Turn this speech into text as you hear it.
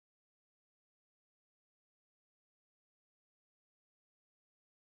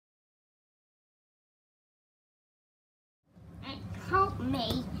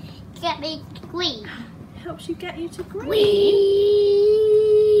me to green. Helps you get you to green. Green!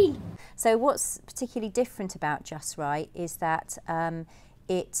 So what's particularly different about Just Right is that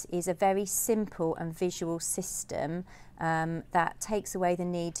it is a very simple and visual system that takes away the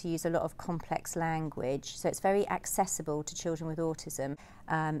need to use a lot of complex language. So it's very accessible to children with autism.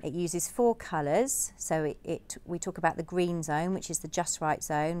 It uses 4 colours. So we talk about the green zone, which is the Just Right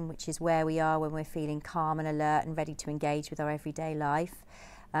zone, which is where we are when we're feeling calm and alert and ready to engage with our everyday life.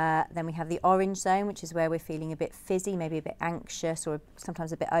 Then we have the orange zone, which is where we're feeling a bit fizzy, maybe a bit anxious or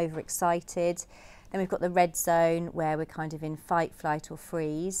sometimes a bit overexcited. Then we've got the red zone where we're kind of in fight, flight or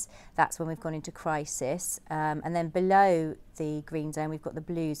freeze. That's when we've gone into crisis. And then below the green zone, we've got the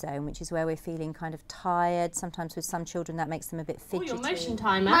blue zone, which is where we're feeling kind of tired. Sometimes with some children that makes them a bit fidgety. Oh, your motion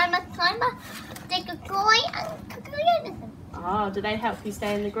timer. My timer, take a toy and anything. Oh, do they help you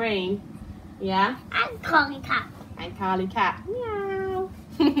stay in the green? Yeah? And Carly Cat. And Carly Cat. Meow.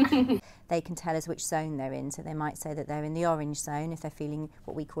 They can tell us which zone they're in, so they might say that they're in the orange zone if they're feeling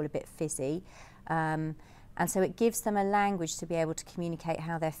what we call a bit fizzy. And so it gives them a language to be able to communicate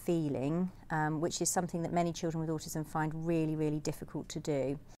how they're feeling, which is something that many children with autism find really, really difficult to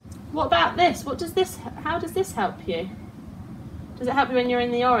do. What about this? How does this help you? Does it help you when you're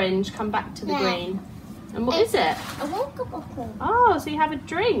in the orange, come back to the green? And what is it? A water bottle. Oh, so you have a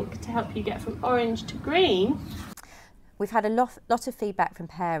drink to help you get from orange to green. We've had a lot of feedback from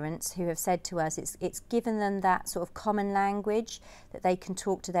parents who have said to us it's given them that sort of common language that they can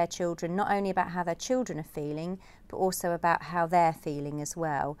talk to their children, not only about how their children are feeling, but also about how they're feeling as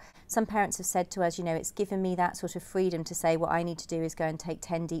well. Some parents have said to us, you know, it's given me that sort of freedom to say what I need to do is go and take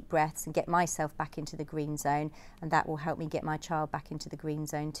 10 deep breaths and get myself back into the green zone, and that will help me get my child back into the green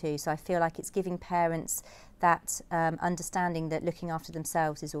zone too. So I feel like it's giving parents that understanding that looking after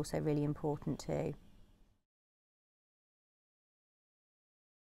themselves is also really important too.